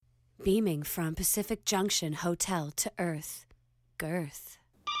Beaming from Pacific Junction Hotel to Earth. Girth.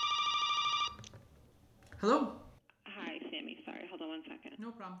 Hello? Hi, Sammy. Sorry, hold on one second. No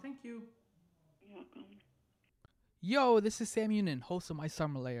problem. Thank you. You're welcome. Yo, this is Sam Unin, host of My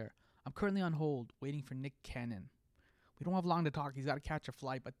Summer Lair. I'm currently on hold, waiting for Nick Cannon. We don't have long to talk. He's got to catch a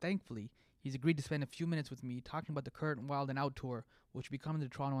flight, but thankfully, he's agreed to spend a few minutes with me talking about the current Wild and Out tour, which will be coming to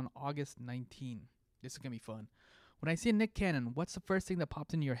Toronto on August 19. This is going to be fun. When I see Nick Cannon, what's the first thing that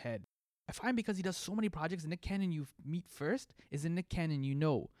pops into your head? I find because he does so many projects, the Nick Cannon you meet first is the Nick Cannon you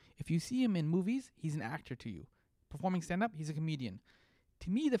know. If you see him in movies, he's an actor to you. Performing stand-up, he's a comedian.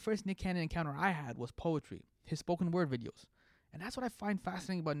 To me, the first Nick Cannon encounter I had was poetry, his spoken word videos. And that's what I find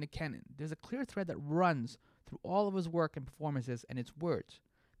fascinating about Nick Cannon. There's a clear thread that runs through all of his work and performances, and it's words.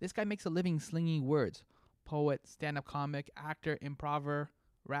 This guy makes a living slinging words. Poet, stand-up comic, actor, improver,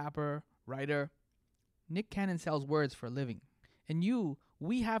 rapper, writer. Nick Cannon sells words for a living. And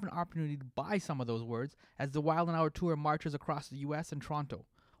we have an opportunity to buy some of those words as the Wild and Out tour marches across the US and Toronto.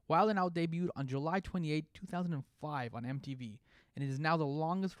 Wild and Out debuted on July 28, 2005 on MTV, and it is now the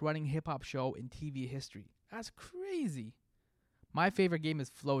longest running hip-hop show in TV history. That's crazy. My favorite game is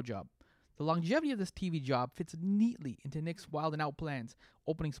Flow Job. The longevity of this TV job fits neatly into Nick's Wild and Out plans,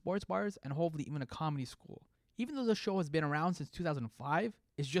 opening sports bars and hopefully even a comedy school. Even though the show has been around since 2005,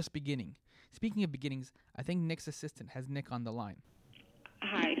 it's just beginning. Speaking of beginnings, I think Nick's assistant has Nick on the line.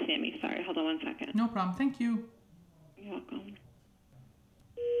 Hi, Sammy. Sorry, hold on one second. No problem. Thank you. You're welcome.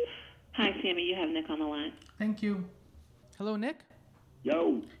 Hi, Sammy. You have Nick on the line. Thank you. Hello, Nick?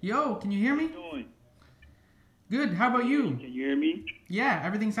 Yo, Yo, can you hear me? how you doing? Good. How about you? Can you hear me? Yeah,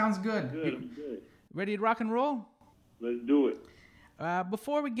 everything sounds good. Good, I'm good. Ready to rock and roll? Let's do it.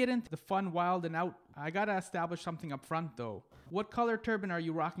 Before we get into the fun, wild, and out, I gotta establish something up front, though. What color turban are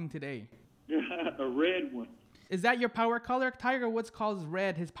you rocking today? A red one. Is that your power color? Tiger Woods calls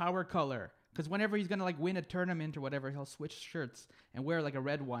red his power color. Because whenever he's gonna win a tournament or whatever, he'll switch shirts and wear a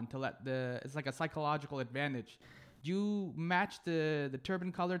red one to it's like a psychological advantage. Do you match the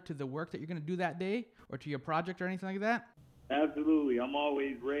turban color to the work that you're gonna do that day, or to your project or anything like that? Absolutely. I'm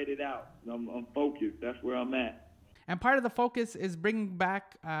always read out. I'm focused. That's where I'm at. And part of the focus is bringing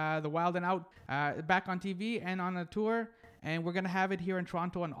back the Wild and Out back on TV and on a tour, and we're gonna have it here in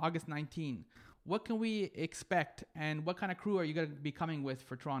Toronto on August 19. What can we expect, and what kind of crew are you gonna be coming with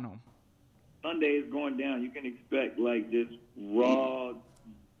for Toronto? Sunday is going down. You can expect just raw,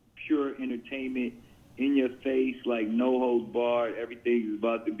 pure entertainment in your face, no holds barred. Everything is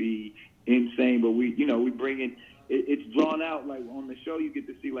about to be insane. But we bring in. It's drawn out. On the show, you get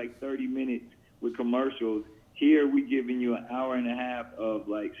to see 30 minutes with commercials. Here, we giving you an hour and a half of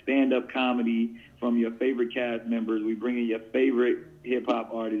stand-up comedy from your favorite cast members. We bring in your favorite hip-hop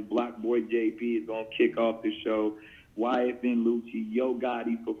artist. Block Boy JP is gonna kick off the show. YFN Lucci, Yo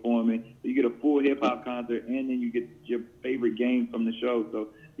Gotti performing. So you get a full hip-hop concert, and then you get your favorite game from the show. So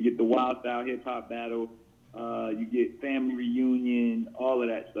you get the Wild Style hip-hop battle. You get family reunion, all of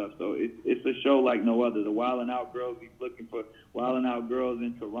that stuff. So it's a show like no other. The Wild and Out girls, he's looking for Wild and Out girls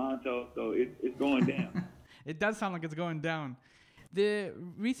in Toronto. So it's going down. It does sound like it's going down. The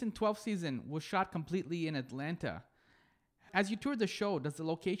recent 12th season was shot completely in Atlanta. As you toured the show, does the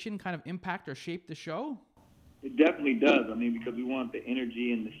location kind of impact or shape the show? It definitely does. Because we want the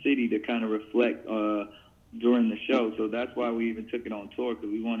energy in the city to kind of reflect during the show. So that's why we even took it on tour,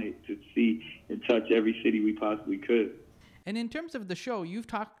 because we wanted to see and touch every city we possibly could. And in terms of the show, you've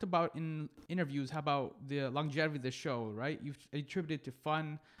talked about in interviews about the longevity of the show, right? You've attributed to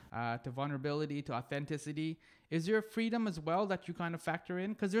fun, to vulnerability, to authenticity. Is there a freedom as well that you kind of factor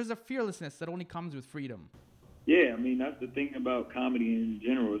in? Because there's a fearlessness that only comes with freedom. Yeah, that's the thing about comedy in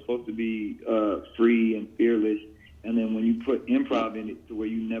general. It's supposed to be free and fearless. And then when you put improv in it to where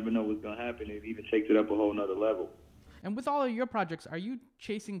you never know what's going to happen, it even takes it up a whole nother level. And with all of your projects, are you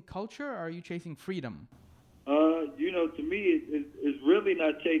chasing culture or are you chasing freedom? To me, it's really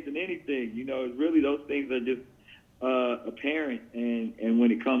not chasing anything. It's really those things are just apparent. And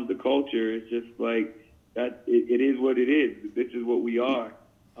when it comes to culture, it's just that it is what it is. This is what we are.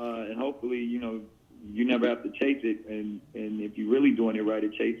 And hopefully, you never have to chase it. And if you're really doing it right,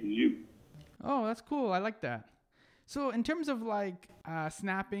 it chases you. Oh, that's cool. I like that. So in terms of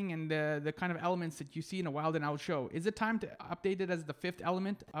snapping and the kind of elements that you see in a Wild and Out show, is it time to update it as the fifth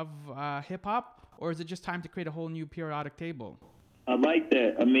element of hip-hop, or is it just time to create a whole new periodic table? I like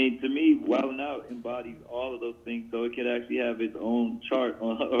that. To me, Wild 'N Out embodies all of those things, so it could actually have its own chart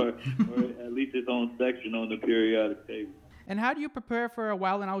or at least its own section on the periodic table. And how do you prepare for a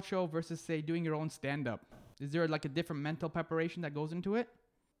Wild 'N Out show versus, say, doing your own stand-up? Is there a different mental preparation that goes into it?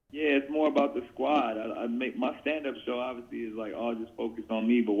 Yeah, it's more about the squad. I make my stand-up show obviously is like all just focused on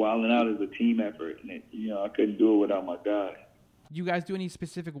me, but Wildin' Out is a team effort, and I couldn't do it without my guys. Do you guys do any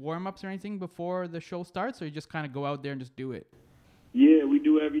specific warm-ups or anything before the show starts, or you just kind of go out there and just do it? Yeah, we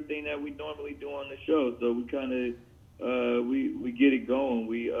do everything that we normally do on the show. So we kind of we get it going.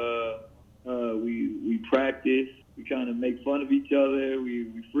 We practice. We kind of make fun of each other.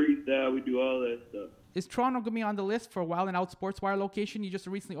 We freestyle. We do all that stuff. Is Toronto going to be on the list for Wild 'N Out Sports Wire location? You just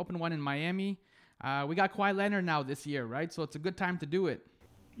recently opened one in Miami. We got Kawhi Leonard now this year, right? So it's a good time to do it.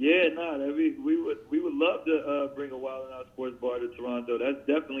 Yeah, we would love to bring a Wild 'N Out Sports Bar to Toronto. That's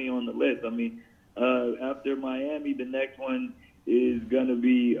definitely on the list. I mean, after Miami, the next one is going to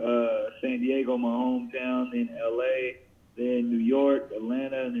be San Diego, my hometown, then LA, then New York,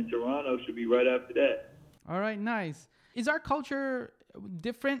 Atlanta, and then Toronto should be right after that. All right, nice. Is our culture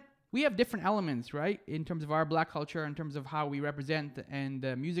different? We have different elements, right, in terms of our black culture, in terms of how we represent and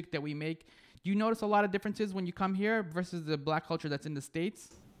the music that we make. Do you notice a lot of differences when you come here versus the black culture that's in the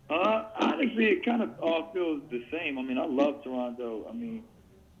States? Honestly, it kind of all feels the same. I mean, I love Toronto. I mean,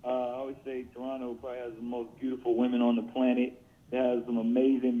 I always say Toronto probably has the most beautiful women on the planet. It has some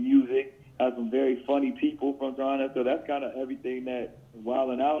amazing music, has some very funny people from Toronto. So that's kind of everything that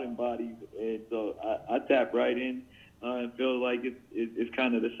Wild 'N Out embodies. And so I tap right in and feel like it's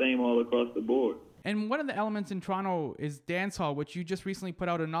kind of the same all across the board. And one of the elements in Toronto is dancehall, which you just recently put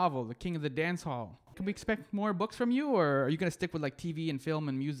out a novel, The King of the Dancehall. Can we expect more books from you, or are you going to stick with like TV and film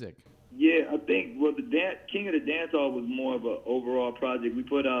and music? Yeah, I think, well, the King of the Dancehall was more of an overall project. We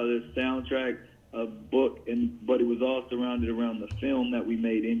put out a soundtrack, a book, but it was all surrounded around the film that we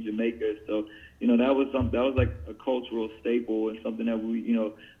made in Jamaica. So, that was like a cultural staple and something that we,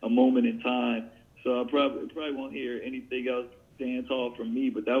 a moment in time. So I probably won't hear anything else dancehall from me,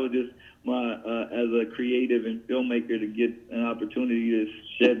 but that was just my as a creative and filmmaker to get an opportunity to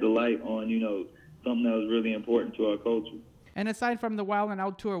shed the light on something that was really important to our culture. And aside from the Wild 'N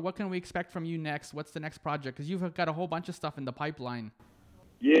Out tour, what can we expect from you next? What's the next project? Because you've got a whole bunch of stuff in the pipeline.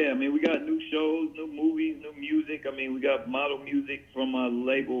 Yeah, I mean, we got new shows, new movies, new music. I mean, we got model music from my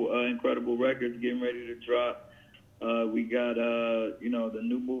label, Incredible Records, getting ready to drop. We got, the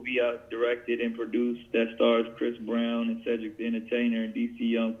new movie I directed and produced that stars Chris Brown and Cedric the Entertainer and DC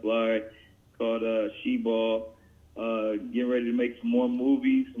Young Fly called She-Ball. Getting ready to make some more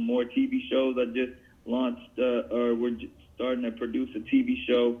movies, some more TV shows. I just launched, we're starting to produce a TV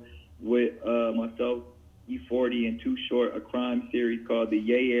show with myself, E40, and Too Short, a crime series called The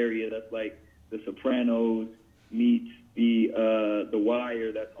Yay Area. That's like The Sopranos meets The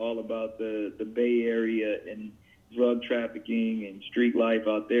Wire. That's all about the Bay Area and drug trafficking and street life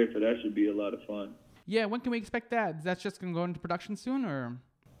out there, so that should be a lot of fun. Yeah, when can we expect that? That's just going to go into production soon, or?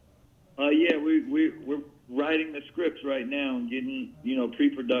 Yeah, we're writing the scripts right now and getting, we're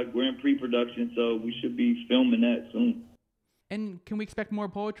in pre-production, so we should be filming that soon. And can we expect more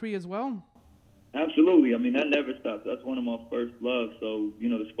poetry as well? Absolutely. I mean, that never stops. That's one of my first loves. So,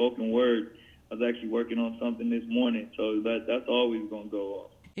 the spoken word, I was actually working on something this morning, so that's always going to go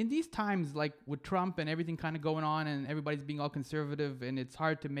off. In these times, like with Trump and everything kind of going on and everybody's being all conservative and it's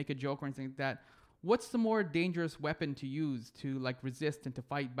hard to make a joke or anything like that, what's the more dangerous weapon to use to like resist and to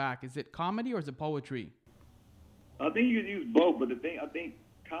fight back? Is it comedy or is it poetry? I think you could use both, but I think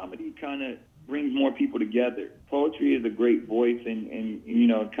comedy kind of brings more people together. Poetry is a great voice and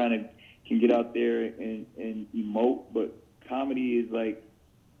kind of can get out there and emote, but comedy is like,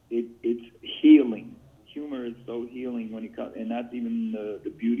 it's healing. Humor is so healing when it comes, and that's even the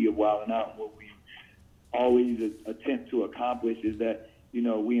beauty of Wild 'N Out. What we always attempt to accomplish is that,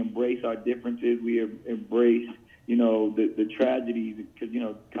 we embrace our differences. We embrace, the tragedies,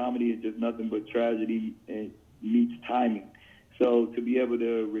 because, comedy is just nothing but tragedy and meets timing. So to be able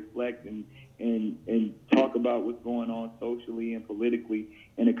to reflect and talk about what's going on socially and politically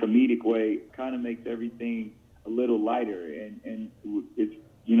in a comedic way kind of makes everything a little lighter. And it's,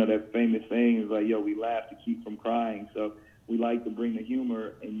 that famous saying is like, we laugh to keep from crying. So we like to bring the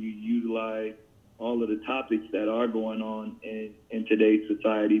humor and you utilize all of the topics that are going on in today's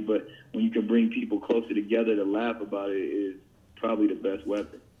society. But when you can bring people closer together to laugh about it is probably the best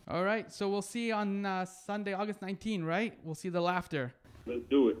weapon. All right. So we'll see on Sunday, August 19, right? We'll see the laughter. Let's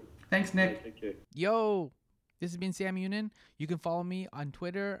do it. Thanks, Nick. Take care. Yo, this has been Sam Unin. You can follow me on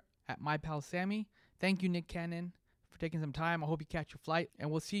Twitter at MyPalSammy. Thank you, Nick Cannon, for taking some time. I hope you catch your flight. And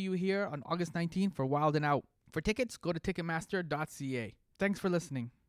we'll see you here on August 19th for Wild 'N Out. For tickets, go to Ticketmaster.ca. Thanks for listening.